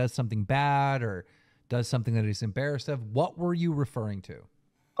Boogie does something bad or does something that he's embarrassed of. What were you referring to?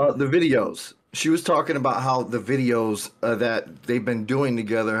 The videos. She was talking about how the videos that they've been doing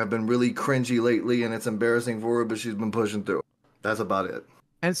together have been really cringy lately, and it's embarrassing for her, but she's been pushing through. That's about it.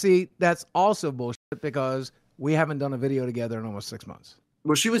 And see, that's also bullshit because we haven't done a video together in almost 6 months.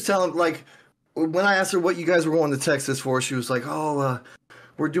 Well, she was telling, like, when I asked her what you guys were going to Texas for, she was like,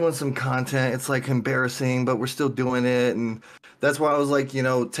 we're doing some content. It's, like, embarrassing, but we're still doing it. And that's why I was, like,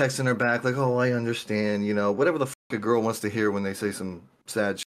 texting her back, like, oh, I understand, whatever the fuck a girl wants to hear when they say some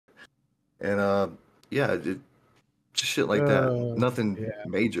sad shit. And, just shit like that. Nothing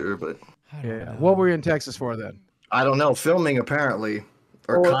major, but. Yeah. What were you in Texas for then? I don't know. Filming, apparently.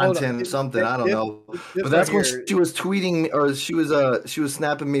 Or content or something. I don't know. But that's when she was tweeting, or she was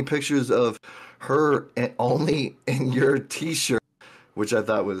snapping me pictures of her and only in your t-shirt, which I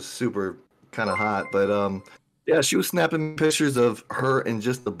thought was super kind of hot. But she was snapping pictures of her in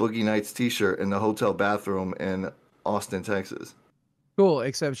just the Boogie Nights t-shirt in the hotel bathroom in Austin, Texas. Cool,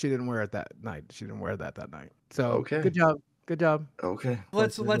 except she didn't wear it that night. She didn't wear that night. So okay. Good job. Good job. Okay.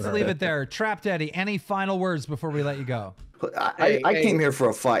 Let's leave it there. Trapped Eddie, any final words before we let you go? I came here for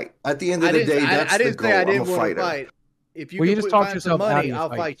a fight. At the end of the day, that's the goal. I'm a fighter. Fight. If you just talk yourself money, out I'll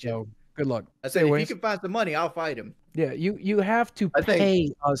fight, fight you. So good luck. I said, if you can find some money, I'll fight him. Yeah, you have to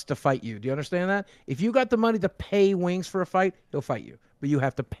pay us to fight you. Do you understand that? If you got the money to pay Wings for a fight, he'll fight you. But you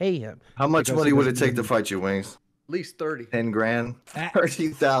have to pay him. How much money would it take to fight you, Wings? At least 30. 10 grand,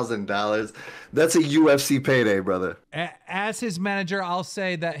 $30,000. That's a UFC payday, brother. As his manager, I'll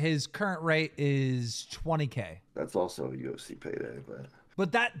say that his current rate is $20K. That's also a UFC payday,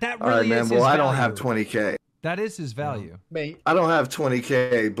 but that really all right, man. is well, his I don't value. have 20K. That is his value. I don't have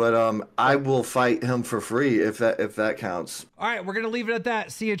 20K, but I will fight him for free if that counts. All right, we're gonna leave it at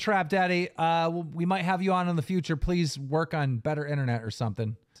that. See you, Trap Daddy. We might have you on in the future. Please work on better internet or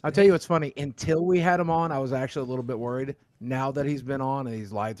something. I'll tell you what's funny. Until we had him on, I was actually a little bit worried. Now that he's been on and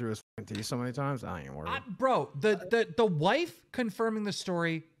he's lied through his teeth so many times, I ain't worried. Bro, the wife confirming the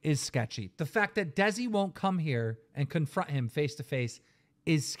story is sketchy. The fact that Dezi won't come here and confront him face to face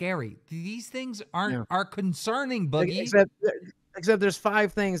is scary. These things are concerning, Boogie. Except there's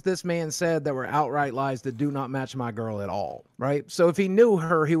 5 things this man said that were outright lies that do not match my girl at all, right? So if he knew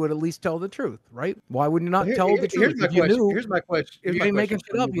her, he would at least tell the truth, right? Why would you not tell the truth? Here's my question. If you ain't making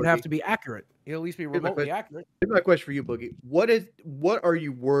shit up, you'd have to be accurate. You'd at least be remotely accurate. Here's my question for you, Boogie. What are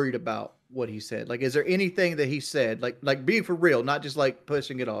you worried about what he said? Like, is there anything that he said, like being for real, not just like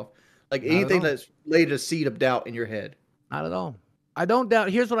pushing it off, like anything that's laid a seed of doubt in your head? Not at all. I don't doubt.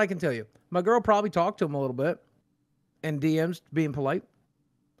 Here's what I can tell you. My girl probably talked to him a little bit. And DMs, being polite,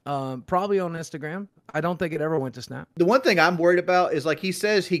 probably on Instagram. I don't think it ever went to Snap. The one thing I'm worried about is, like, he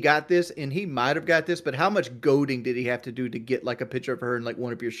says he got this, and he might have got this, but how much goading did he have to do to get like a picture of her in like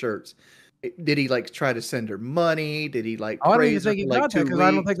one of your shirts? Did he like try to send her money? Did he like? I don't even think he got that because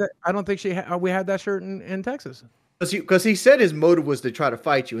I don't think we had that shirt in Texas. Because he said his motive was to try to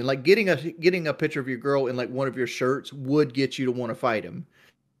fight you, and like getting a picture of your girl in like one of your shirts would get you to want to fight him.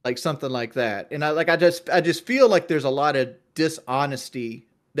 Like something like that. And I just feel like there's a lot of dishonesty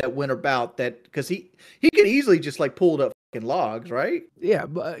that went about that, because he could easily just like pulled up fucking logs, right? Yeah,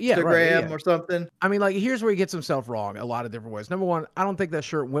 but yeah, Instagram or something. I mean, like, here's where he gets himself wrong a lot of different ways. Number one, I don't think that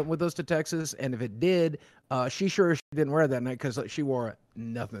shirt went with us to Texas, and if it did, she didn't wear it that night because she wore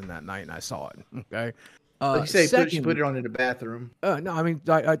nothing that night, and I saw it. Okay. Like you say, she put it on in the bathroom. No, I mean,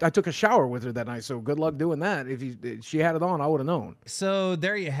 I took a shower with her that night, so good luck doing that. If she had it on, I would have known. So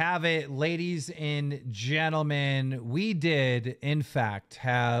there you have it, ladies and gentlemen. We did, in fact,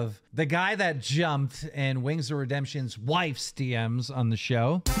 have the guy that jumped in Wings of Redemption's wife's DMs on the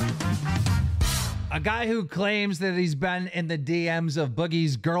show. A guy who claims that he's been in the DMs of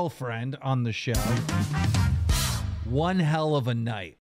Boogie's girlfriend on the show. One hell of a night.